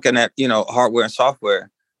 as we're looking at, hardware and software,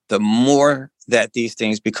 the more that these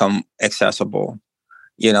things become accessible,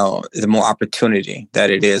 the more opportunity that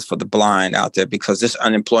it is for the blind out there, because this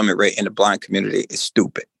unemployment rate in the blind community is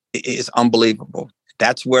stupid. It is unbelievable.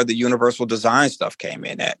 That's where the universal design stuff came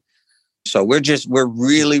in at. So we're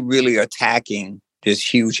really, really attacking this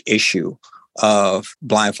huge issue of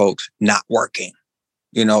blind folks not working,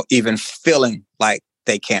 even feeling like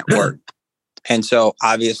they can't work. And so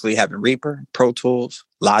obviously having Reaper, Pro Tools,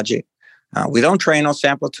 Logic. We don't train on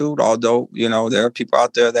Samplitude, although, there are people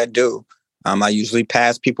out there that do. I usually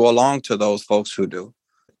pass people along to those folks who do.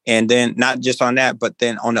 And then not just on that, but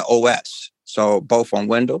then on the OS. So both on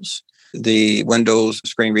Windows, the Windows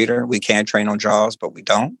screen reader, we can train on JAWS, but we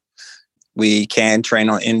don't. We can train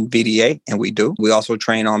on NVDA, and we do. We also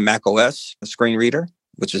train on Mac OS screen reader,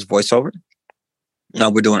 which is VoiceOver. Now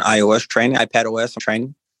we're doing iOS training, iPad OS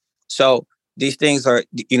training. So these things are,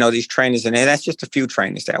 these trainings, and that's just a few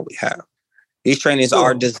trainings that we have. These trainings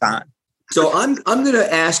are designed. So I'm going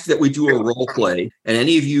to ask that we do a role play, and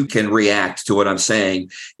any of you can react to what I'm saying.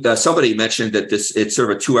 Somebody mentioned that it's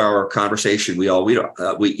sort of a 2-hour conversation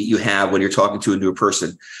you have when you're talking to a new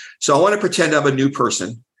person. So I want to pretend I'm a new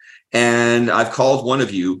person, and I've called one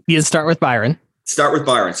of you. You start with Byron. So we're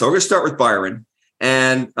going to start with Byron,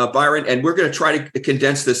 and Byron, and we're going to try to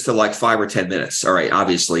condense this to like 5 or 10 minutes. All right,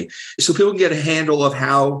 obviously, so people can get a handle of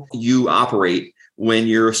how you operate when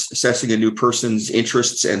you're assessing a new person's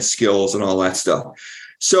interests and skills and all that stuff.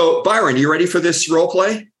 So, Byron, you ready for this role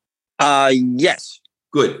play? Yes.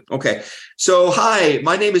 Good. Okay. So, hi,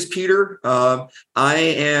 my name is Peter. I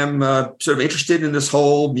am sort of interested in this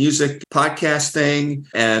whole music podcast thing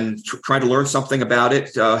and trying to learn something about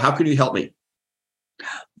it. How can you help me?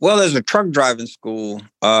 Well, there's a truck driving school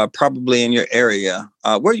probably in your area.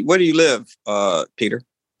 Where do you live, Peter?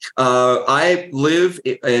 I live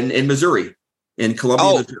in Missouri. In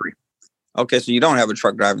Columbia, Missouri. Okay, so you don't have a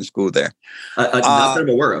truck driving school there. Not that I'm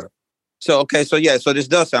aware of. So this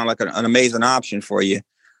does sound like an amazing option for you.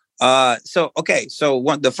 So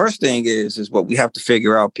the first thing is what we have to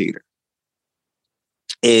figure out, Peter,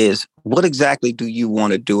 is what exactly do you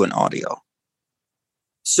want to do in audio?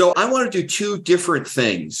 So I want to do 2 different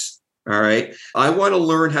things. All right. I want to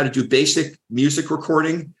learn how to do basic music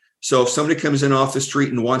recording. So if somebody comes in off the street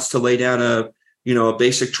and wants to lay down a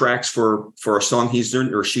basic tracks for a song he's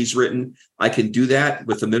written or she's written, I can do that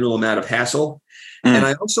with a minimal amount of hassle. And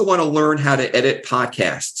I also want to learn how to edit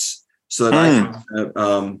podcasts so that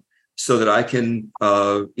I can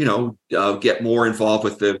get more involved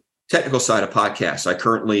with the technical side of podcasts. I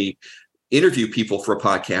currently interview people for a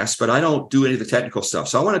podcast, but I don't do any of the technical stuff.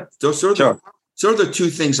 So I want to those are the 2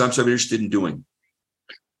 things I'm sort of interested in doing.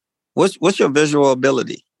 What's your visual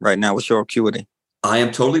ability right now? What's your acuity? I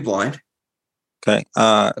am totally blind. Okay.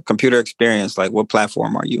 Computer experience, like what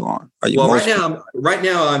platform are you on? Are you Well, right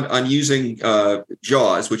now I'm using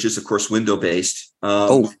JAWS, which is of course window based.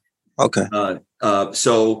 Okay. I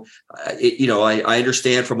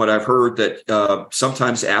understand from what I've heard that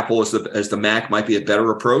sometimes Apple as the Mac might be a better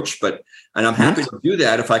approach, and I'm happy to do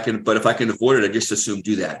that if I can. But if I can avoid it, I just assume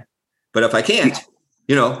do that. But if I can't,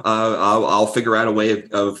 I'll figure out a way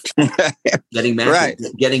of getting Mac. Right.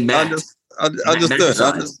 Getting Mac. Understood.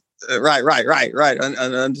 Right.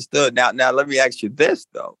 Understood. Now let me ask you this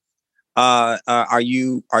though. Are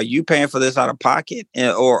you paying for this out of pocket,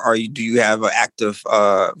 or do you have an active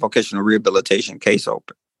vocational rehabilitation case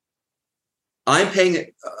open? I'm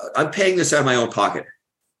paying this out of my own pocket.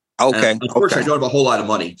 Okay. Unfortunately, I don't have a whole lot of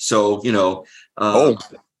money, so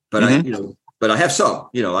but I have some.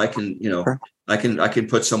 I can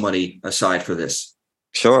put some money aside for this.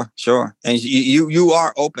 Sure. And you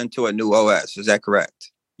are open to a new OS, is that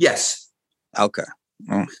correct? Yes. Okay.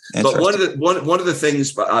 But one of the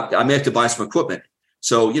things, I may have to buy some equipment.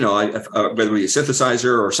 So whether it be a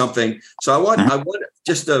synthesizer or something. So I want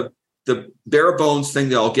just the bare bones thing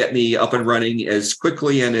that'll get me up and running as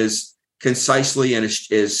quickly and as concisely and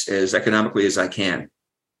as economically as I can.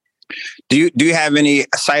 Do you have any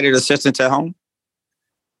sighted assistants at home?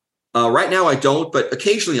 Right now I don't, but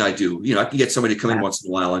occasionally I do. I can get somebody to come in once in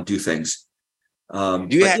a while and do things.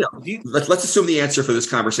 Let's assume the answer for this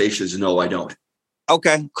conversation is no, I don't.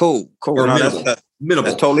 Okay, cool. Or minimal.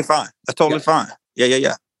 That's totally fine. Fine.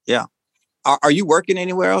 Yeah. Are you working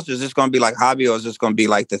anywhere else? Is this going to be like hobby, or is this going to be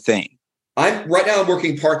like the thing? I'm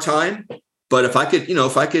working part-time, but if I could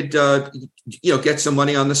get some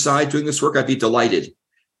money on the side doing this work, I'd be delighted.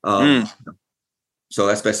 So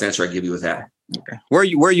that's the best answer I give you with that. Okay. Where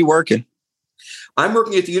are you working? I'm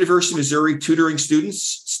working at the University of Missouri tutoring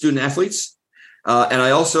student athletes. And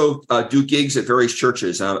I also do gigs at various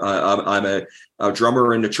churches. I'm a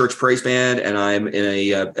drummer in the church praise band, and I'm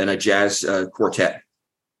in a jazz quartet.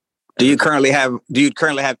 Do you currently have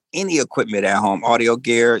any equipment at home? Audio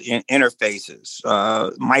gear, interfaces,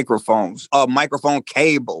 microphones, microphone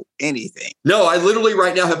cable, anything? No, I literally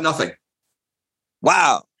right now have nothing.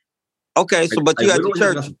 Wow. Okay, so but you at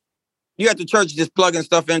the church, just plugging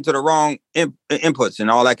stuff into the wrong inputs and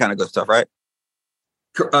all that kind of good stuff, right?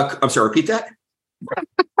 I'm sorry. Repeat that.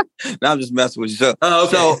 No, I'm just messing with you.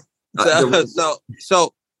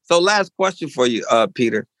 So last question for you,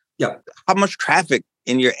 Peter. Yeah. How much traffic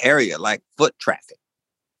in your area, like foot traffic?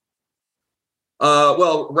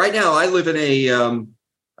 Well, right now I live in a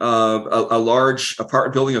large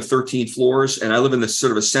apartment building of 13 floors, and I live in the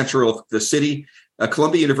sort of a central of the city.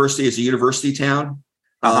 Columbia University is a university town.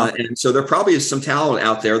 And so there probably is some talent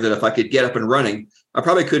out there that if I could get up and running, I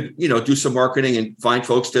probably could, do some marketing and find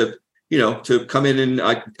folks to come in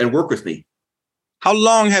and work with me. How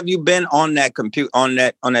long have you been on that on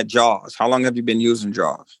that JAWS? How long have you been using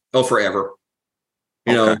JAWS? Oh, forever.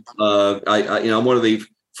 I'm one of the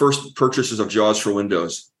first purchasers of JAWS for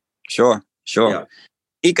Windows. Sure. Yeah.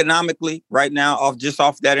 Economically, right now,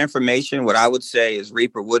 off that information, what I would say is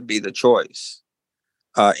Reaper would be the choice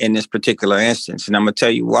in this particular instance. And I'm going to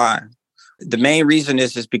tell you why. The main reason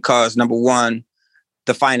is because, number one,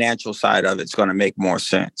 the financial side of it's going to make more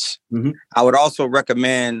sense. Mm-hmm. I would also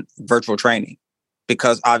recommend virtual training,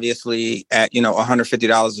 because obviously at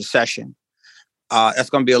 $150 a session, that's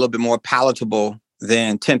going to be a little bit more palatable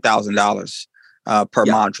than $10,000 per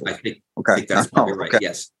module. I think that's probably right. Okay.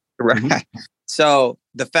 Yes. Right. Mm-hmm. So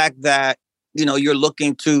the fact that you're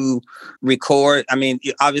looking to record, I mean,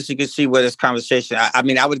 obviously you can see where this conversation,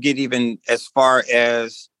 I would get even as far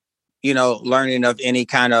as learning of any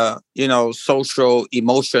kind of, social,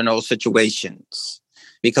 emotional situations,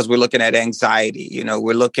 because we're looking at anxiety,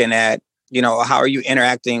 we're looking at, how are you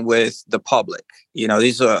interacting with the public?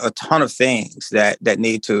 These are a ton of things that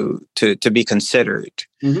need to be considered,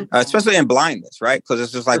 especially in blindness, right? Because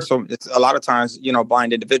it's just like, it's a lot of times,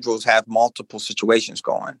 blind individuals have multiple situations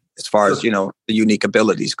going as far as, the unique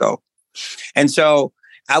abilities go. And so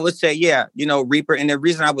I would say, Reaper. And the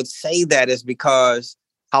reason I would say that is because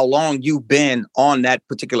how long you've been on that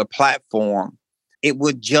particular platform, it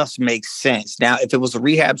would just make sense. Now, if it was a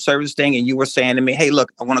rehab service thing and you were saying to me, hey,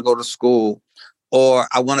 look, I want to go to school, or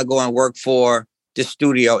I want to go and work for this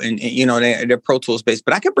studio and they're Pro Tools based,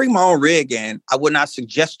 but I can bring my own rig in. I would not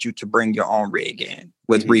suggest you to bring your own rig in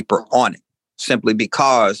with Reaper on it, simply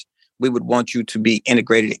because we would want you to be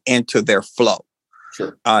integrated into their flow.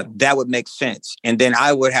 Sure. That would make sense. And then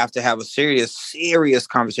I would have to have a serious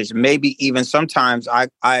conversation. Maybe even sometimes I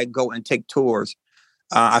go and take tours.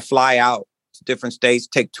 I fly out to different states,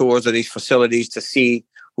 take tours of these facilities to see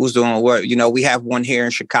who's doing what. We have one here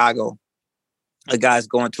in Chicago. A guy's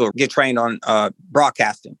going to get trained on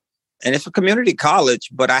broadcasting. And it's a community college,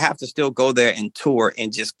 but I have to still go there and tour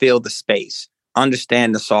and just feel the space,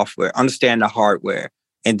 understand the software, understand the hardware,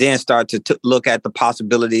 and then start to look at the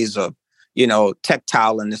possibilities of,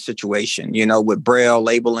 tactile in the situation, with Braille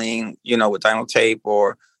labeling, with vinyl tape,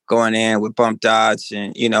 or going in with bump dots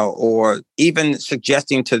and, or even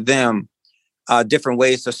suggesting to them different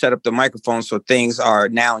ways to set up the microphone so things are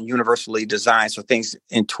now universally designed, so things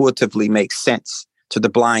intuitively make sense to the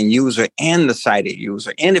blind user and the sighted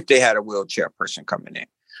user, and if they had a wheelchair person coming in.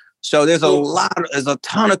 So there's a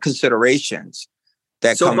ton of considerations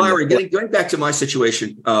that come in. So Byron, going back to my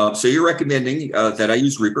situation, so you're recommending that I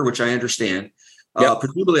use Reaper, which I understand. Yep.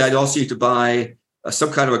 Presumably, I'd also need to buy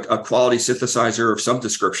some kind of a quality synthesizer of some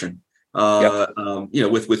description.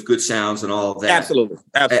 With good sounds and all of that. Absolutely.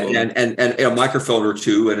 And a microphone or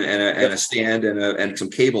two and a stand and some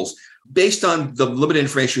cables. Based on the limited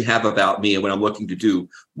information you have about me and what I'm looking to do,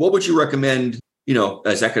 what would you recommend,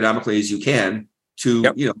 as economically as you can to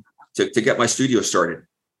get my studio started?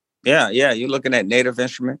 Yeah. You're looking at Native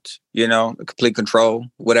Instruments, complete control,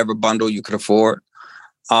 whatever bundle you could afford.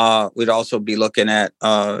 We'd also be looking at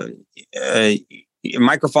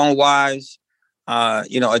microphone wise.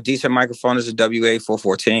 A decent microphone is a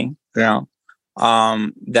WA414.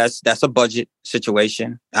 That's a budget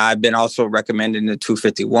situation. I've been also recommending the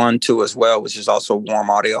 251 too as well, which is also warm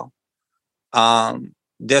audio.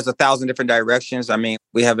 There's 1,000 different directions. I mean,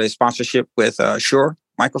 we have a sponsorship with Shure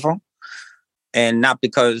microphone, and not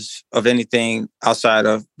because of anything outside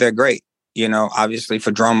of they're great. Obviously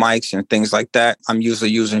for drum mics and things like that, I'm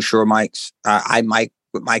usually using Shure mics. I mic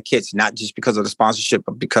with my kits, not just because of the sponsorship,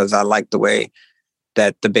 but because I like the way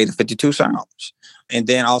that the Beta 52 sounds. And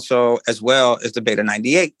then also as well as the Beta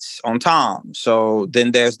 98s on tom. So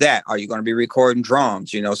then there's that. Are you going to be recording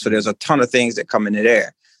drums? So there's a ton of things that come into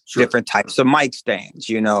there. Sure. Different types of mic stands,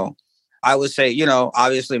 I would say,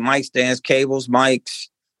 obviously mic stands, cables, mics.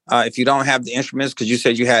 If you don't have the instruments, because you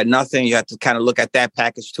said you had nothing, you have to kind of look at that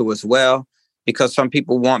package too as well. Because some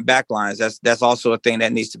people want backlines. That's also a thing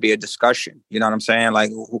that needs to be a discussion. You know what I'm saying?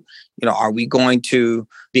 Like, are we going to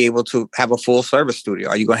be able to have a full service studio?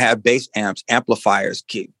 Are you going to have bass amps, amplifiers,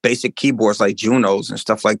 basic keyboards like Junos and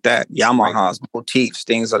stuff like that, Yamahas, motifs,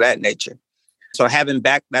 things of that nature? So having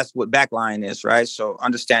that's what backline is, right? So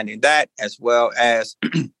understanding that, as well as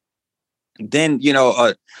then,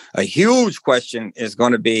 a huge question is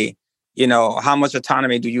going to be, how much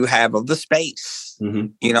autonomy do you have of the space?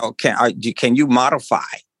 Mm-hmm. Can you modify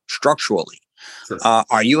structurally? Sure.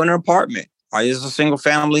 Are you in an apartment? Are you a single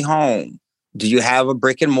family home? Do you have a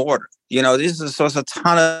brick and mortar? This is a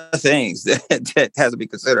ton of things that has to be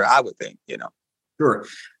considered, I would think, Sure.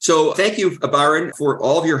 So thank you, Byron, for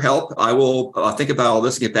all of your help. I will think about all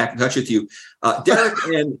this and get back in touch with you. Derek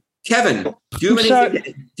and Kevin, do you have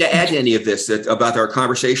anything to add to any of this about our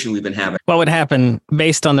conversation we've been having? What would happen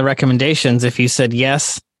based on the recommendations if you said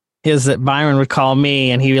yes is that Byron would call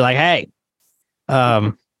me and he'd be like, hey,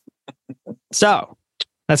 so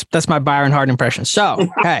that's my Byron Hard impression. So,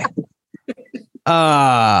 hey,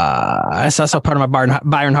 that's also part of my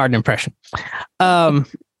Byron Hard impression.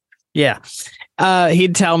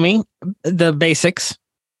 He'd tell me the basics,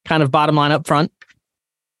 kind of bottom line up front.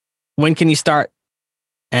 When can you start?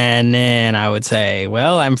 And then I would say,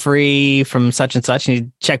 well, I'm free from such and such, and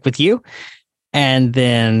he'd check with you. And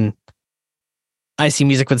then IC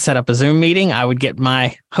Music would set up a Zoom meeting. I would get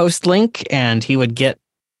my host link and he would get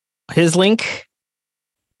his link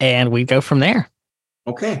and we'd go from there.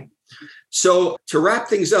 Okay. So to wrap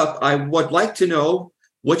things up, I would like to know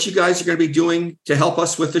what you guys are going to be doing to help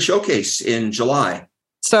us with the showcase in July.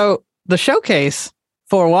 So the showcase,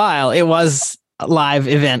 for a while, it was a live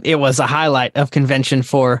event. It was a highlight of convention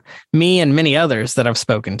for me and many others that I've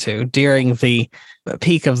spoken to during the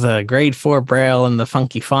peak of the grade 4 Braille and the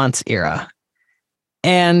funky fonts era.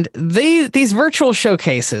 And these virtual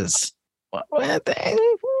showcases,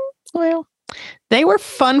 they were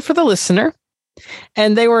fun for the listener,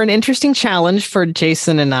 and they were an interesting challenge for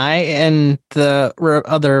Jason and I and the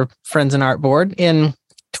other Friends in Art board in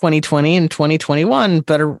 2020 and 2021.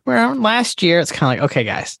 But around last year, it's kind of like, okay,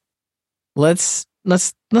 guys, let's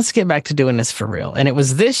get back to doing this for real. And it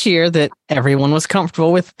was this year that everyone was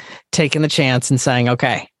comfortable with taking the chance and saying,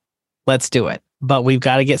 okay, let's do it. But we've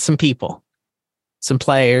got to get some people, some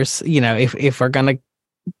players, if we're going to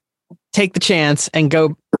take the chance and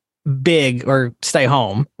go big or stay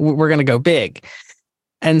home, we're going to go big.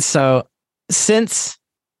 And so since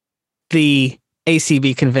the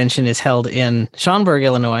ACB convention is held in Schaumburg,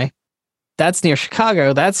 Illinois, that's near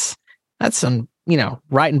Chicago. That's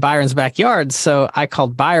right in Byron's backyard. So I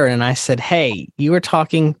called Byron and I said, hey, you were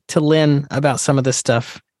talking to Lynn about some of this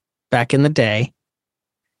stuff back in the day,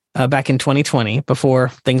 back in 2020, before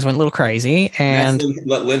things went a little crazy. And that's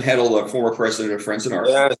Lynn Heddle, former president of Friends in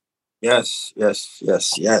Art. Yes.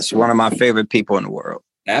 One of my favorite people in the world.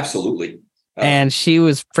 Absolutely. And she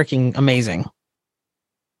was freaking amazing.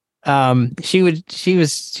 She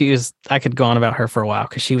was, I could go on about her for a while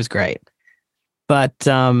because she was great. But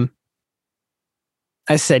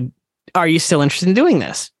I said, are you still interested in doing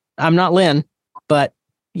this? I'm not Lynn, but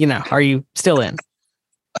are you still in?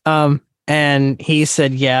 And he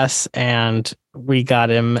said yes, and we got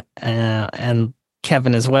him and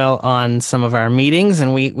Kevin as well on some of our meetings,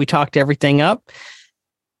 and we talked everything up.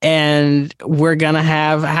 And we're gonna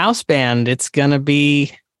have a house band. It's gonna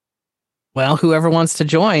be, well, whoever wants to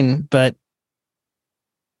join, but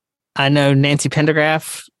I know Nancy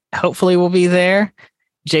Pendergraph hopefully will be there.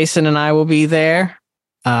 Jason and I will be there.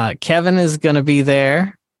 Kevin is going to be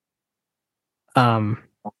there.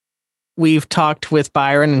 We've talked with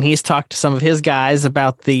Byron, and he's talked to some of his guys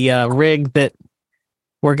about the rig that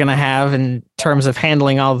we're going to have in terms of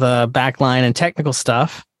handling all the backline and technical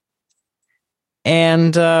stuff.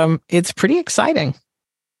 And it's pretty exciting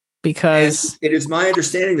because it is my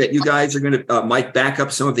understanding that you guys are going to might back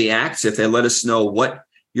up some of the acts if they let us know what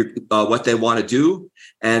they want to do.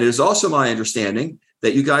 And it is also my understanding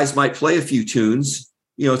that you guys might play a few tunes,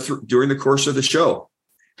 during the course of the show.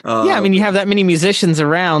 Yeah, I mean, you have that many musicians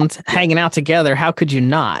around hanging out together. How could you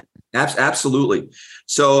not? Absolutely.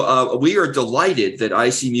 So we are delighted that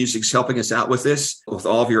IC Music's helping us out with this, with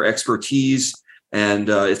all of your expertise. And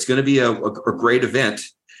it's going to be a great event,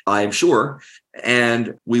 I'm sure.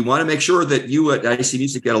 And we want to make sure that you at IC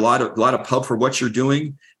Music get a lot of pub for what you're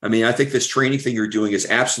doing. I mean, I think this training thing you're doing is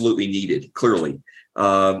absolutely needed, clearly.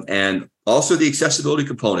 And also the accessibility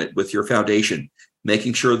component with your foundation,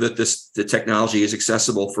 making sure that the technology is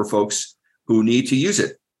accessible for folks who need to use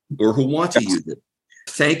it or who want to use it.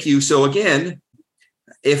 Thank you. So again,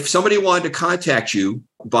 if somebody wanted to contact you,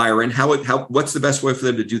 Byron, what's the best way for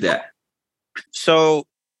them to do that? So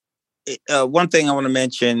one thing I want to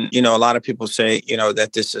mention, a lot of people say,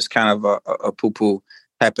 that this is kind of a poo-poo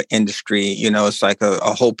type of industry. It's like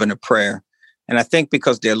a hope and a prayer. And I think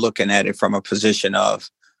because they're looking at it from a position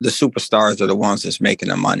of the superstars are the ones that's making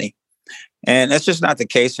the money. And that's just not the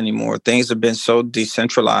case anymore. Things have been so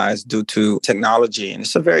decentralized due to technology. And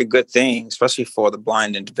it's a very good thing, especially for the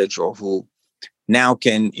blind individual who now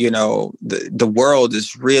can, the world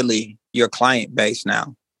is really your client base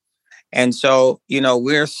now. And so,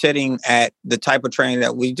 we're sitting at the type of training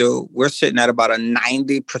that we do, we're sitting at about a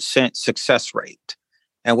 90% success rate.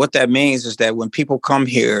 And what that means is that when people come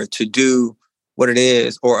here to do what it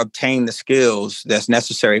is or obtain the skills that's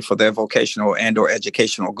necessary for their vocational and or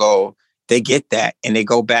educational goal, they get that and they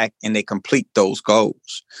go back and they complete those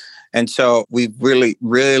goals. And so we've really,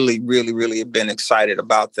 really, really, really been excited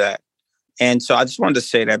about that. And so I just wanted to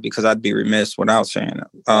say that because I'd be remiss without saying it.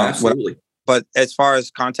 Absolutely. But as far as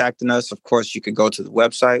contacting us, of course, you can go to the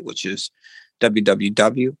website, which is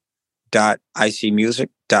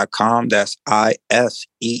www.icmusic.com. That's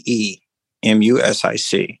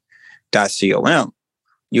ISEEMUSIC.com.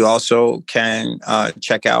 You also can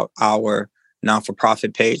check out our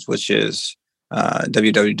non-for-profit page, which is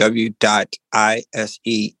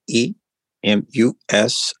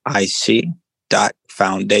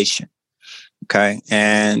www.ISEEMUSIC.foundation. Okay.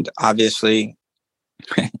 And obviously,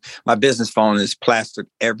 my business phone is plastered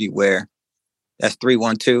everywhere. That's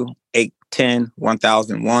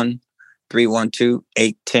 312-810-1001,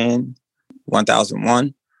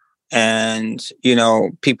 312-810-1001. And,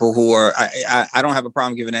 people who are, I don't have a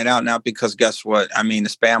problem giving that out now because guess what? I mean, the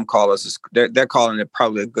spam callers, they're calling it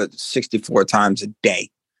probably a good 64 times a day.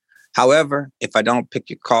 However, if I don't pick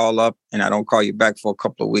your call up and I don't call you back for a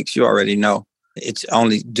couple of weeks, you already know it's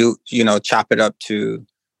only chop it up to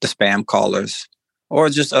the spam callers or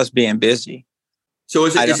just us being busy. So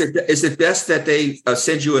is it best that they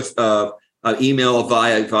send you an email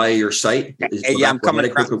via your site? I'm coming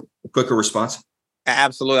around. Quicker response.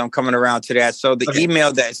 Absolutely. I'm coming around to that. So the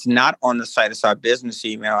email that's not on the site is our business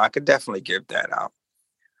email. I could definitely give that out.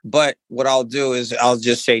 But what I'll do is I'll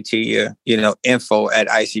just say to you,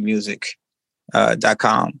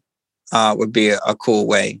 info@icmusic.com would be a cool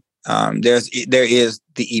way. There is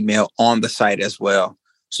the email on the site as well.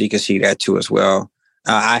 So you can see that too as well.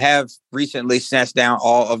 I have recently snatched down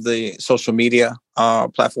all of the social media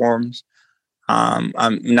platforms.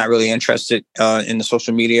 I'm not really interested in the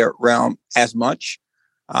social media realm as much.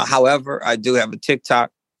 However, I do have a TikTok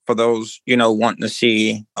for those, wanting to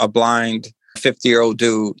see a blind 50-year-old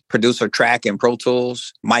dude, producer track in Pro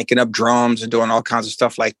Tools, miking up drums and doing all kinds of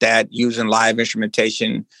stuff like that, using live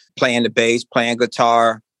instrumentation, playing the bass, playing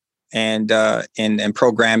guitar, and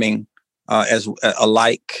programming as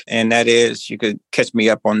alike. And that is, you could catch me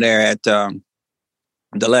up on there at the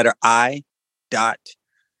letter I.C.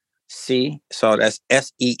 So that's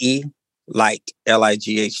SEE Light,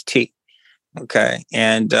 LIGHT. Okay,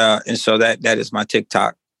 and so that is my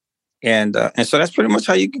TikTok. And so that's pretty much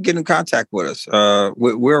how you can get in contact with us.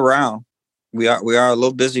 We're around. We are a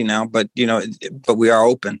little busy now, but but we are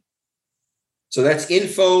open. So that's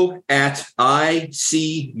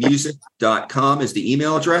info@icmusic.com is the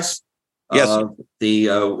email address. Yes. The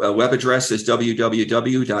web address is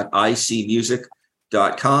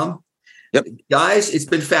www.icmusic.com. Yep. Guys, it's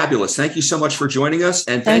been fabulous. Thank you so much for joining us.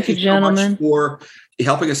 And thank you so much for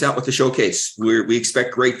helping us out with the showcase. We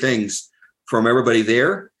expect great things from everybody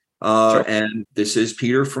there. Sure. And this is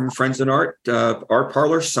Peter from Friends in Art, Art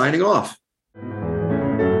Parlor, signing off.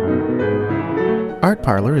 Art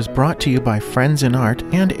Parlor is brought to you by Friends in Art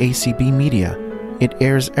and ACB Media. It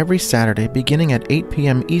airs every Saturday beginning at 8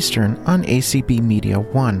 p.m. Eastern on ACB Media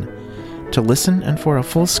 1. To listen and for a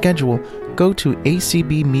full schedule, go to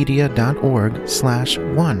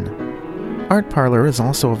acbmedia.org/1. Art Parlor is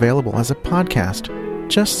also available as a podcast.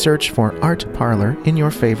 Just search for Art Parlor in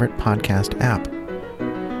your favorite podcast app.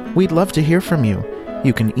 We'd love to hear from you.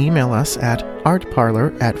 You can email us at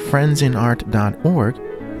artparlor@friendsinart.org,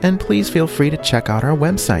 and please feel free to check out our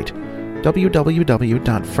website,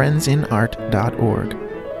 www.friendsinart.org.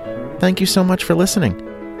 Thank you so much for listening.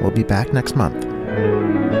 We'll be back next month.